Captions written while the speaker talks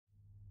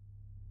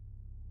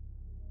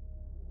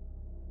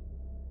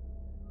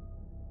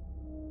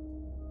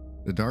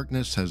The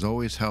darkness has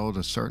always held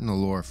a certain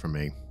allure for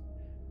me.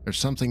 There's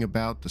something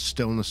about the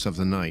stillness of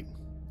the night,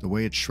 the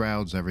way it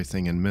shrouds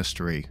everything in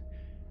mystery,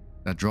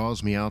 that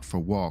draws me out for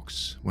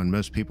walks when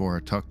most people are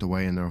tucked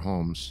away in their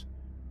homes.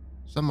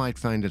 Some might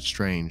find it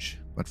strange,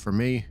 but for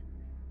me,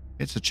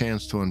 it's a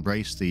chance to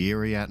embrace the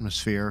eerie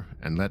atmosphere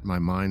and let my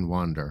mind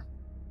wander.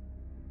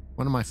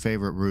 One of my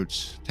favorite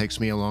routes takes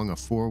me along a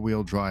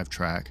four-wheel drive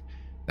track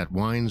that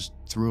winds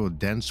through a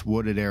dense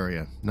wooded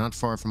area not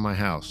far from my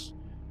house.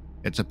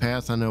 It's a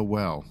path I know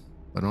well,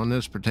 but on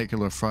this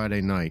particular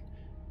Friday night,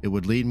 it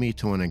would lead me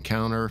to an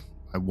encounter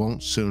I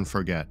won't soon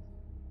forget.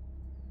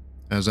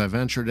 As I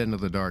ventured into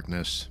the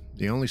darkness,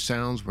 the only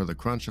sounds were the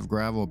crunch of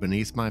gravel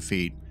beneath my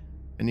feet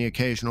and the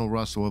occasional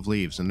rustle of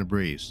leaves in the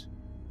breeze.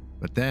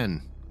 But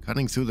then,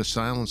 cutting through the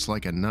silence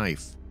like a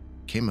knife,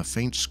 came a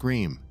faint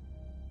scream.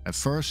 At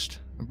first,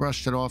 I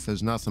brushed it off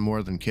as nothing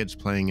more than kids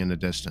playing in the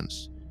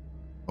distance.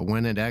 But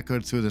when it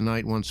echoed through the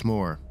night once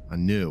more, I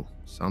knew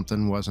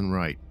something wasn't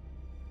right.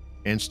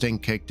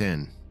 Instinct kicked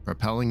in,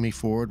 propelling me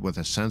forward with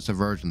a sense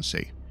of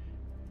urgency.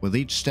 With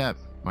each step,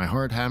 my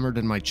heart hammered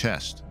in my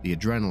chest, the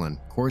adrenaline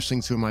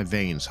coursing through my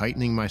veins,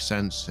 heightening my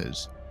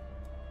senses.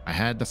 I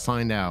had to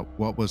find out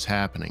what was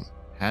happening,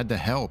 had to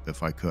help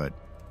if I could.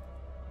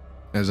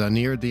 As I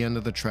neared the end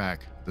of the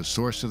track, the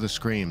source of the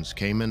screams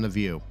came into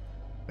view.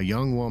 A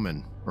young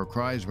woman, her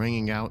cries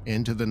ringing out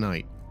into the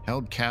night,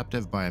 held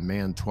captive by a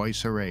man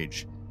twice her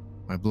age.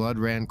 My blood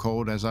ran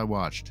cold as I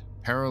watched,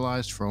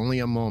 paralyzed for only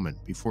a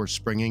moment before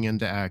springing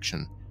into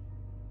action.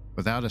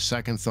 Without a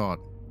second thought,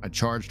 I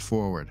charged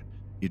forward,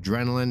 the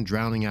adrenaline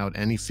drowning out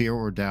any fear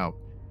or doubt.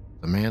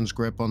 The man's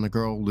grip on the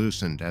girl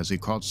loosened as he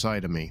caught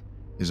sight of me,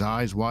 his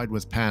eyes wide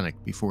with panic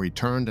before he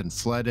turned and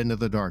fled into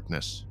the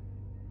darkness.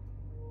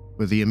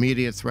 With the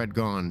immediate threat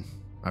gone,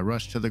 I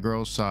rushed to the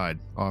girl's side,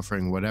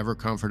 offering whatever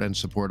comfort and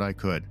support I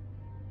could.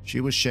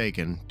 She was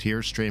shaken,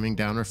 tears streaming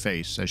down her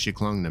face as she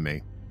clung to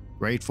me,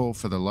 grateful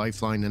for the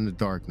lifeline in the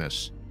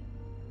darkness.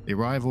 The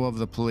arrival of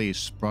the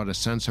police brought a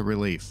sense of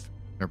relief,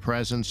 their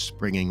presence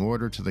bringing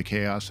order to the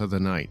chaos of the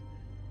night.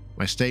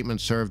 My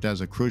statement served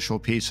as a crucial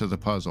piece of the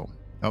puzzle,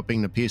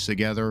 helping to piece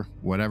together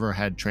whatever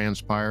had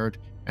transpired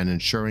and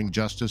ensuring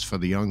justice for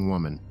the young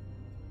woman.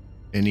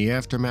 In the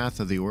aftermath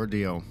of the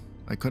ordeal,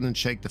 I couldn't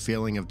shake the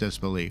feeling of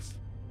disbelief.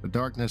 The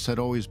darkness had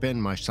always been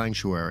my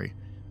sanctuary,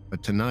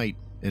 but tonight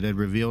it had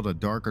revealed a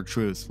darker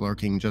truth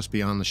lurking just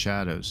beyond the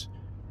shadows.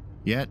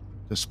 Yet,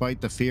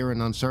 despite the fear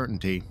and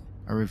uncertainty,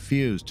 I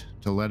refused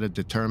to let it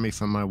deter me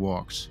from my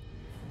walks.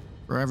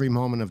 For every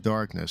moment of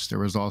darkness,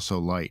 there is also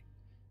light,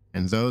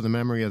 and though the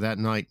memory of that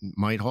night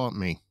might haunt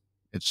me,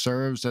 it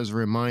serves as a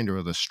reminder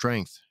of the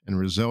strength and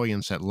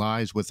resilience that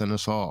lies within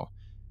us all,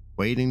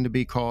 waiting to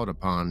be called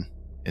upon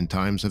in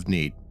times of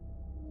need.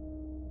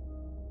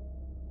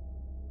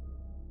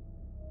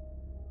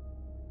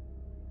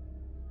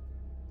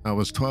 I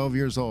was 12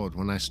 years old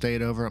when I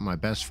stayed over at my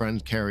best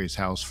friend Carrie's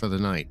house for the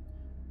night.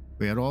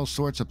 We had all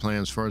sorts of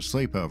plans for a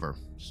sleepover,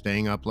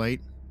 staying up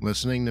late,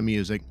 listening to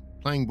music,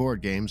 playing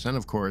board games, and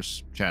of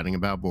course, chatting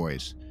about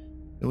boys.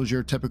 It was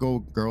your typical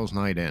girls'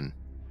 night in.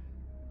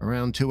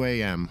 Around 2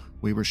 a.m.,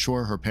 we were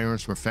sure her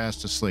parents were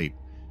fast asleep.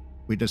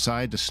 We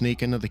decided to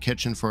sneak into the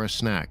kitchen for a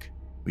snack.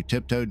 We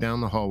tiptoed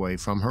down the hallway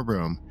from her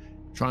room,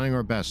 trying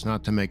our best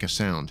not to make a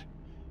sound.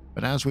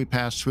 But as we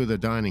passed through the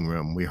dining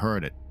room, we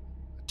heard it.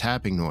 A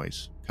tapping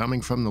noise,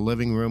 coming from the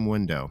living room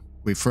window.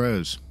 We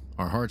froze,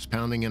 our hearts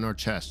pounding in our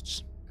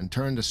chests, and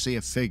turned to see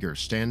a figure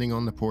standing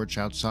on the porch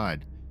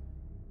outside.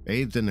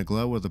 Bathed in the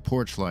glow of the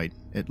porch light,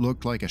 it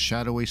looked like a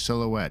shadowy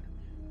silhouette.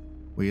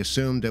 We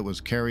assumed it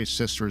was Carrie's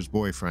sister's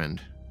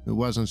boyfriend, who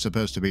wasn't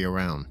supposed to be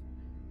around.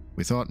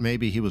 We thought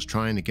maybe he was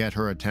trying to get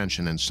her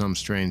attention in some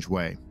strange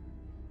way.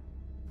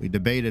 We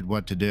debated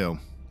what to do,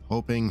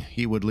 hoping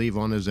he would leave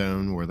on his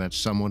own or that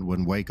someone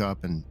would wake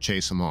up and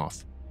chase him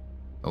off.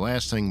 The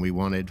last thing we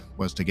wanted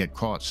was to get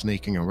caught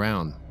sneaking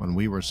around when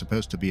we were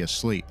supposed to be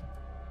asleep.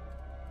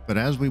 But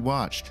as we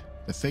watched,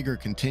 the figure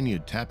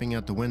continued tapping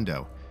out the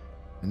window,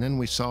 and then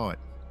we saw it,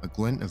 a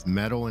glint of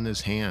metal in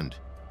his hand.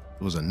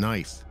 It was a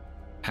knife.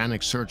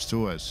 Panic surged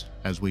through us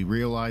as we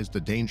realized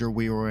the danger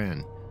we were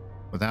in.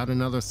 Without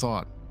another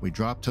thought, we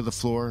dropped to the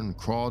floor and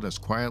crawled as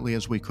quietly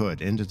as we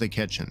could into the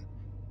kitchen.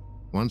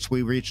 Once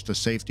we reached the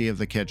safety of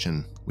the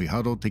kitchen, we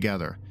huddled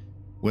together,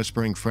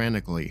 whispering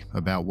frantically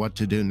about what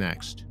to do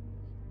next.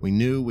 We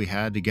knew we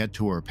had to get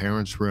to her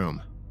parents'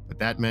 room, but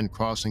that meant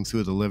crossing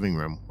through the living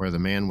room where the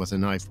man with the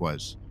knife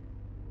was.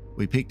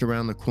 We peeked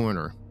around the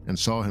corner and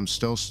saw him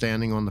still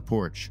standing on the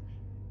porch.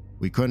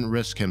 We couldn't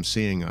risk him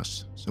seeing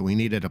us, so we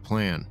needed a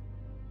plan.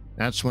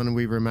 That's when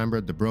we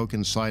remembered the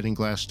broken sliding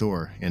glass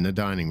door in the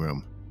dining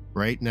room,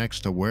 right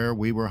next to where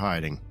we were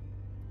hiding.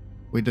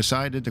 We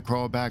decided to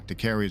crawl back to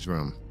Carrie's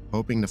room,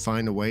 hoping to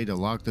find a way to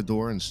lock the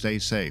door and stay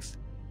safe.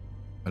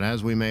 But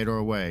as we made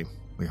our way,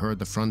 we heard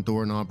the front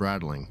door knob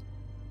rattling.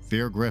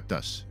 Fear gripped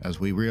us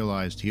as we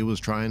realized he was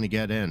trying to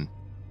get in.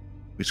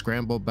 We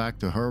scrambled back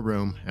to her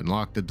room and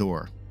locked the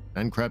door,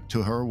 then crept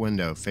to her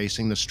window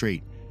facing the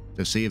street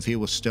to see if he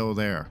was still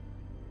there.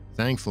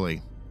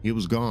 Thankfully, he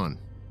was gone.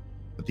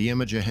 but the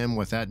image of him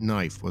with that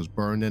knife was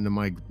burned into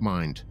my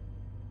mind.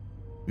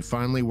 We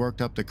finally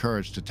worked up the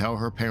courage to tell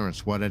her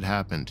parents what had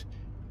happened,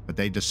 but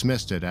they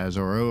dismissed it as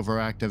our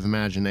overactive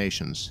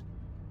imaginations.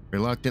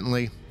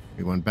 Reluctantly,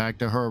 we went back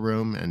to her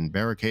room and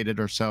barricaded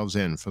ourselves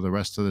in for the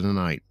rest of the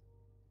night.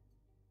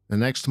 The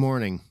next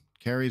morning,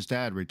 Carrie's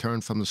dad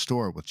returned from the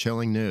store with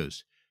chilling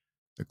news.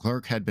 The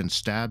clerk had been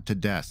stabbed to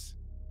death.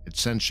 It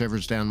sent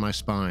shivers down my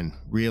spine,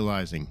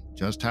 realizing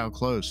just how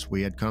close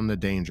we had come to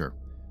danger.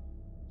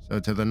 So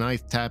to the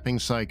knife-tapping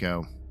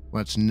psycho,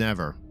 let's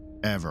never,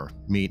 ever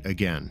meet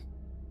again.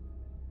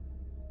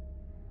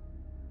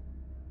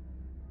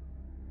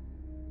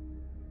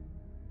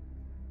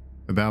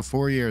 About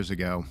 4 years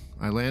ago,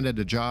 I landed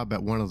a job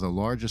at one of the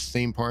largest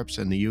theme parks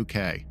in the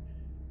UK.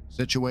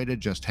 Situated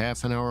just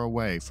half an hour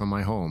away from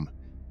my home,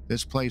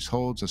 this place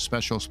holds a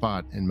special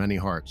spot in many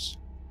hearts.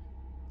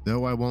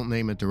 Though I won't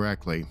name it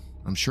directly,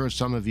 I'm sure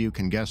some of you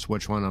can guess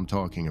which one I'm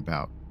talking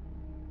about.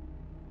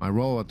 My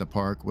role at the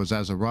park was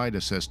as a ride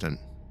assistant,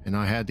 and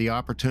I had the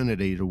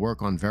opportunity to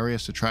work on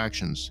various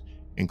attractions,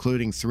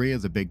 including 3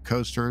 of the big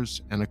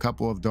coasters and a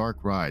couple of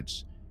dark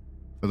rides.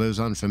 For those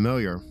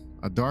unfamiliar,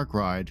 a dark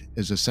ride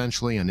is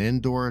essentially an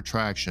indoor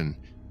attraction,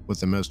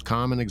 with the most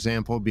common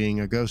example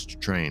being a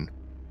ghost train.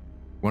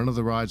 One of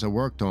the rides I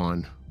worked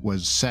on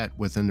was set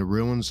within the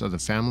ruins of the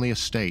family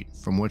estate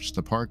from which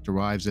the park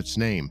derives its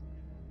name.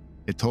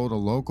 It told a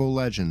local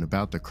legend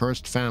about the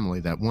cursed family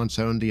that once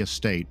owned the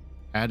estate,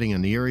 adding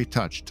an eerie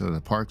touch to the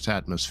park's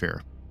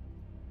atmosphere.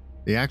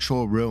 The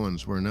actual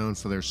ruins were known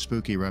for their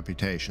spooky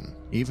reputation,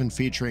 even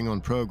featuring on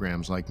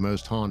programs like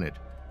Most Haunted.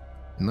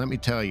 And let me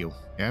tell you,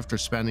 after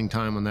spending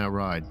time on that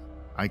ride,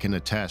 I can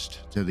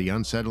attest to the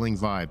unsettling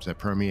vibes that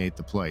permeate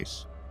the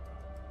place.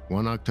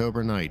 One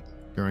October night,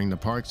 during the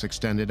park's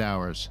extended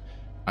hours,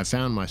 I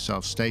found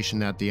myself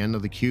stationed at the end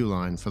of the queue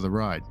line for the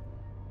ride.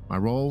 My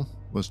role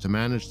was to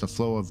manage the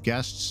flow of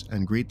guests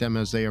and greet them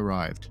as they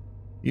arrived.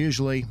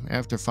 Usually,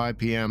 after 5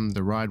 p.m.,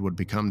 the ride would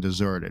become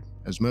deserted,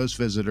 as most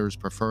visitors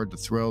preferred to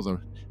thrill the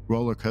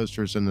roller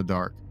coasters in the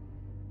dark.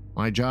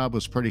 My job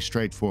was pretty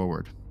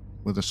straightforward,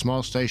 with a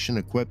small station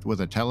equipped with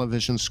a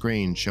television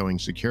screen showing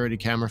security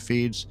camera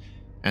feeds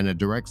and a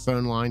direct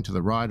phone line to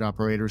the ride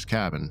operator's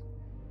cabin.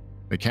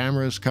 The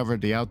cameras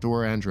covered the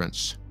outdoor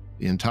entrance,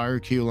 the entire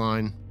queue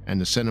line, and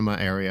the cinema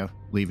area,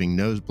 leaving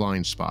no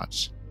blind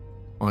spots.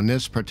 On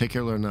this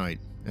particular night,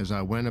 as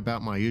I went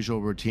about my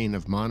usual routine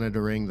of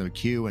monitoring the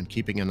queue and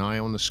keeping an eye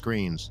on the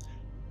screens,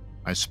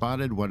 I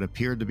spotted what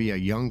appeared to be a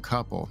young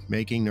couple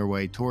making their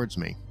way towards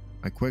me.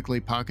 I quickly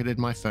pocketed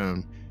my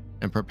phone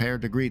and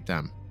prepared to greet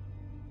them,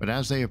 but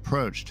as they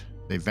approached,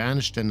 they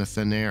vanished into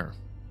thin air,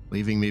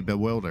 leaving me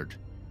bewildered.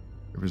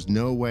 There was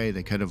no way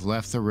they could have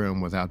left the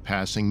room without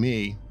passing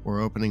me or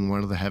opening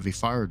one of the heavy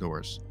fire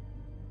doors.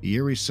 The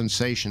eerie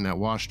sensation that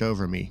washed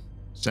over me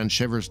sent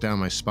shivers down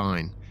my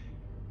spine,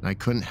 and I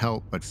couldn't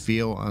help but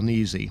feel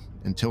uneasy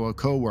until a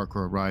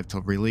coworker arrived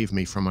to relieve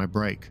me from my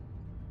break.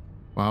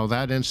 While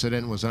that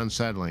incident was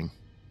unsettling,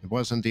 it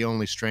wasn't the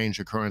only strange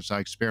occurrence I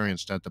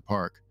experienced at the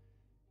park.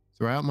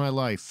 Throughout my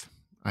life,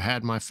 I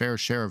had my fair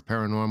share of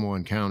paranormal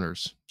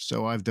encounters,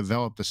 so I've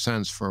developed a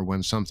sense for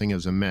when something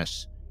is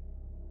amiss.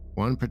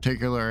 One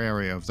particular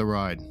area of the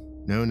ride,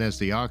 known as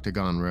the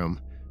Octagon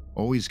Room,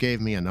 always gave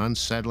me an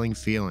unsettling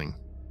feeling.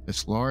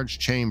 This large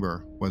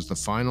chamber was the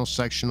final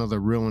section of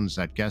the ruins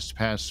that guests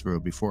passed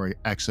through before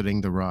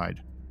exiting the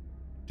ride.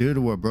 Due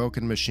to a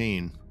broken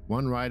machine,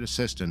 one ride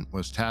assistant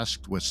was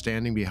tasked with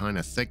standing behind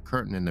a thick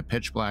curtain in the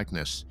pitch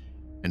blackness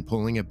and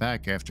pulling it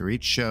back after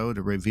each show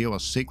to reveal a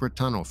secret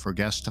tunnel for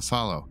guests to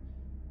follow.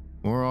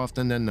 More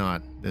often than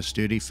not, this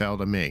duty fell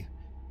to me,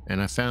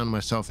 and I found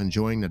myself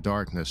enjoying the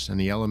darkness and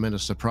the element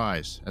of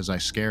surprise as I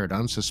scared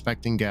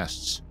unsuspecting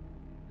guests.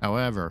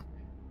 However,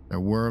 there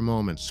were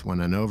moments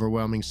when an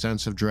overwhelming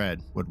sense of dread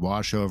would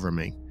wash over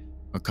me,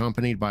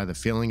 accompanied by the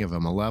feeling of a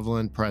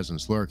malevolent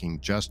presence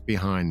lurking just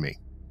behind me.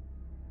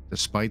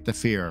 Despite the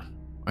fear,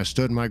 I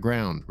stood my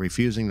ground,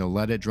 refusing to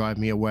let it drive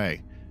me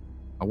away.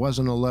 I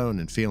wasn't alone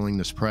in feeling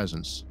this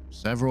presence.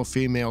 Several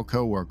female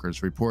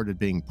co-workers reported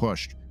being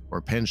pushed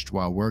or pinched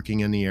while working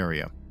in the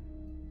area.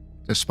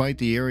 Despite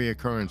the eerie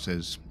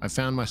occurrences, I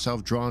found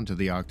myself drawn to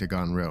the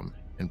Octagon Room,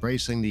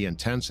 embracing the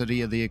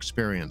intensity of the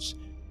experience,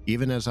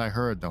 even as I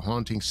heard the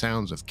haunting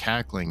sounds of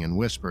cackling and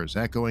whispers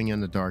echoing in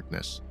the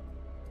darkness.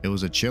 It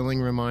was a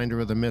chilling reminder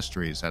of the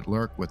mysteries that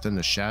lurk within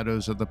the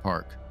shadows of the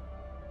park.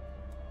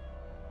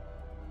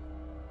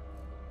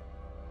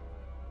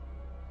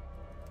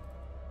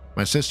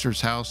 My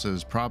sister's house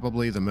is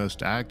probably the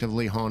most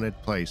actively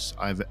haunted place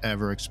I've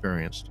ever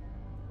experienced.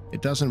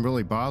 It doesn't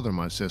really bother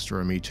my sister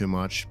or me too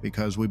much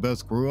because we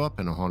both grew up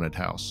in a haunted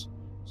house,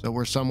 so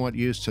we're somewhat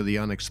used to the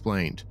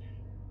unexplained.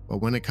 But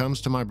when it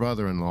comes to my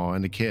brother-in-law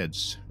and the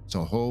kids, it's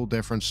a whole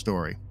different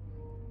story.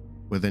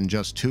 Within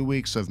just 2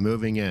 weeks of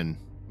moving in,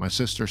 my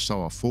sister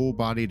saw a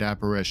full-bodied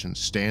apparition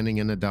standing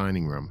in the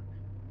dining room.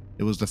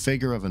 It was the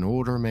figure of an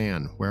older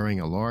man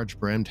wearing a large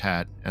brimmed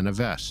hat and a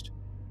vest.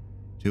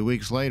 2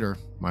 weeks later,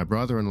 my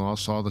brother-in-law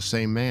saw the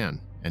same man,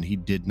 and he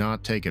did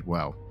not take it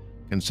well,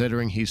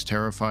 considering he's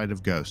terrified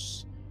of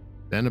ghosts.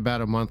 Then about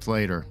a month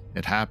later,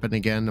 it happened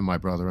again to my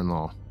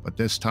brother-in-law, but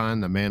this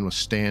time the man was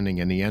standing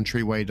in the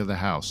entryway to the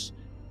house,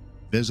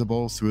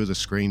 visible through the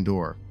screen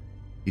door.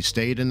 He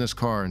stayed in his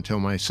car until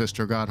my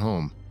sister got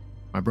home.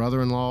 My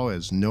brother-in-law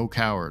is no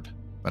coward,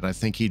 but I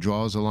think he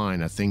draws a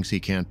line at things he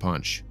can't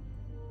punch.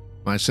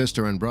 My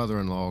sister and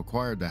brother-in-law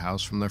acquired the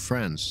house from their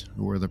friends,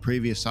 who were the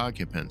previous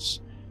occupants.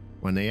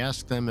 When they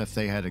asked them if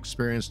they had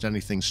experienced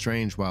anything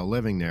strange while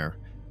living there,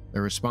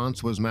 their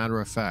response was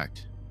matter of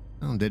fact.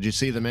 "Oh, did you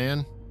see the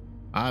man?"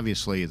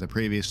 Obviously, the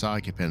previous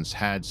occupants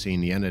had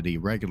seen the entity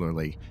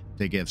regularly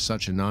to give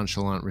such a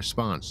nonchalant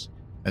response,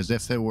 as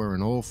if they were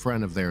an old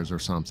friend of theirs or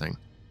something.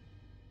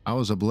 I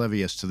was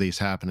oblivious to these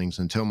happenings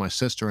until my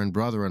sister and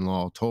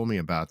brother-in-law told me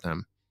about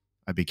them.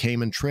 I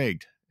became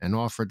intrigued and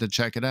offered to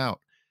check it out,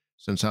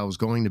 since I was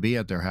going to be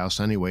at their house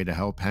anyway to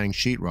help hang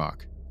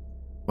sheetrock.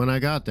 When I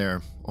got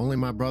there, only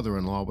my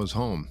brother-in-law was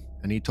home,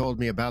 and he told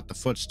me about the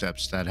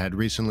footsteps that had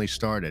recently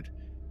started.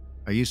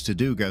 I used to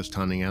do ghost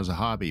hunting as a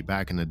hobby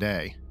back in the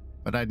day,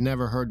 but I'd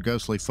never heard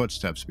ghostly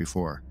footsteps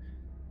before.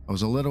 I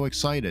was a little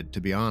excited,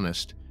 to be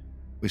honest.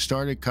 We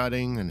started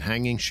cutting and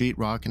hanging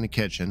sheetrock in the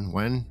kitchen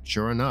when,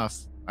 sure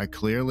enough, I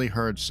clearly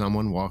heard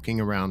someone walking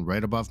around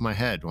right above my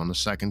head on the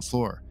second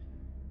floor.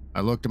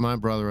 I looked at my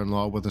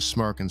brother-in-law with a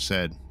smirk and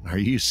said, "Are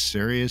you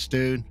serious,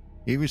 dude?"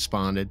 He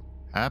responded,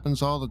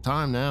 "Happens all the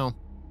time now."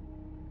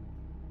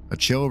 A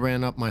chill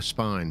ran up my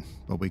spine,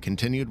 but we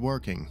continued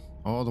working,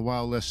 all the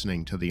while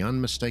listening to the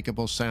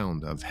unmistakable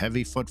sound of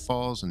heavy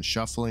footfalls and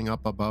shuffling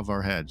up above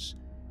our heads.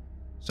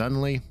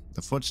 Suddenly,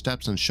 the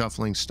footsteps and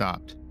shuffling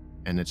stopped,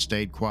 and it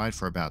stayed quiet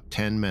for about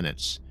 10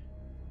 minutes.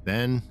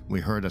 Then,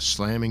 we heard a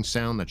slamming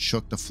sound that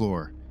shook the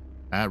floor.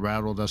 That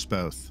rattled us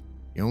both.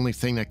 The only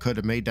thing that could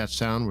have made that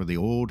sound were the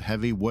old,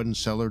 heavy wooden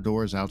cellar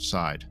doors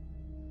outside.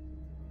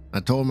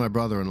 I told my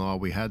brother-in-law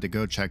we had to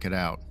go check it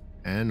out,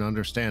 and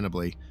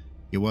understandably,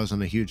 he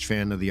wasn't a huge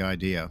fan of the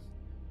idea.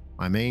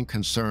 My main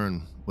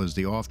concern was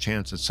the off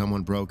chance that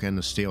someone broke in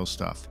to steal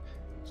stuff,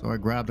 so I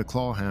grabbed a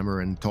claw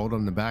hammer and told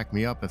him to back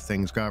me up if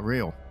things got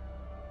real.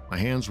 My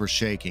hands were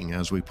shaking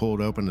as we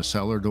pulled open the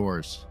cellar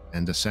doors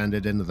and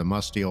descended into the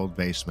musty old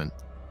basement.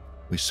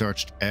 We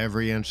searched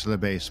every inch of the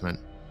basement,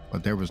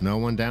 but there was no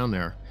one down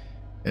there,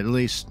 at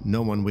least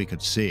no one we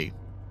could see.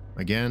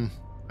 Again,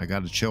 I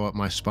got a chill up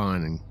my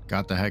spine and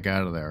got the heck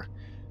out of there.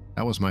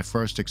 That was my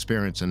first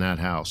experience in that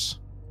house.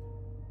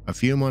 A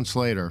few months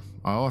later,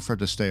 I offered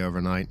to stay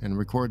overnight and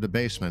record the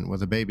basement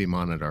with a baby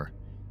monitor.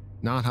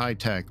 Not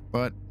high-tech,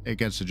 but it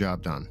gets the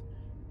job done.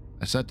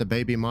 I set the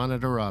baby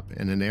monitor up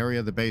in an area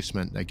of the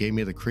basement that gave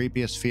me the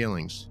creepiest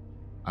feelings.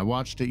 I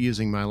watched it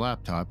using my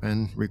laptop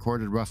and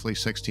recorded roughly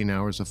 16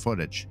 hours of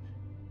footage.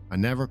 I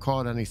never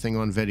caught anything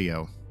on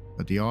video,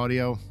 but the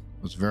audio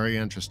was very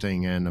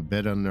interesting and a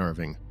bit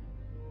unnerving.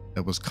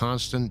 There was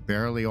constant,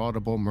 barely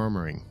audible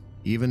murmuring,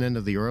 even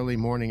into the early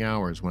morning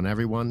hours when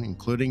everyone,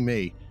 including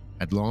me,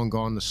 had long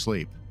gone to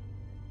sleep.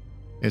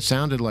 It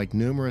sounded like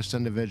numerous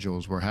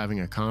individuals were having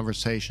a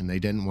conversation they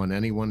didn't want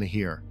anyone to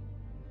hear.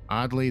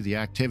 Oddly, the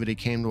activity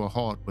came to a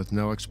halt with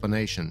no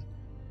explanation,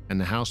 and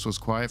the house was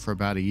quiet for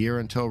about a year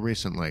until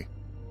recently.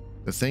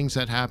 The things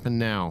that happen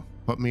now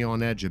put me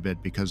on edge a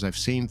bit because I've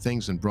seen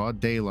things in broad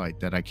daylight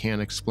that I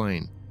can't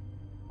explain.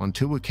 On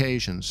 2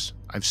 occasions,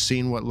 I've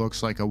seen what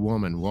looks like a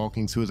woman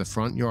walking through the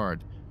front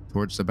yard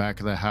towards the back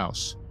of the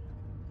house.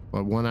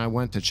 But when I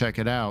went to check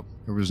it out,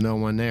 there was no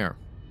one there.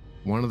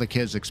 One of the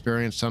kids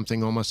experienced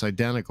something almost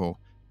identical,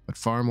 but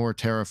far more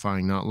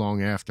terrifying not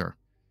long after.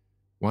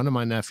 One of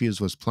my nephews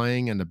was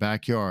playing in the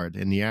backyard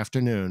in the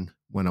afternoon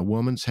when a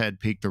woman's head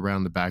peeked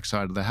around the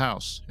backside of the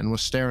house and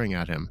was staring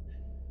at him.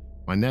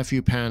 My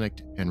nephew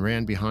panicked and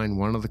ran behind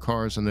one of the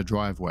cars in the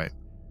driveway.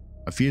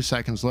 A few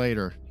seconds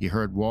later, he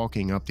heard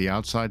walking up the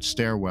outside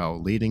stairwell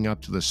leading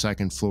up to the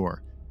second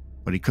floor,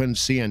 but he couldn't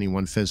see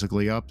anyone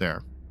physically up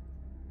there.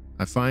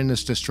 I find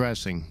this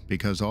distressing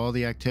because all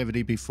the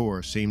activity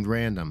before seemed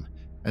random,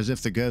 as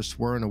if the ghosts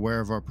weren't aware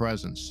of our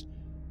presence.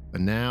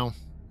 But now,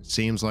 it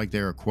seems like they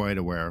are quite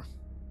aware.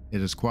 It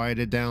has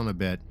quieted down a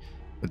bit,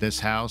 but this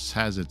house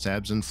has its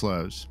ebbs and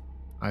flows.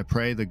 I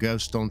pray the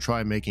ghosts don't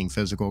try making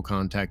physical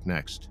contact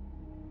next.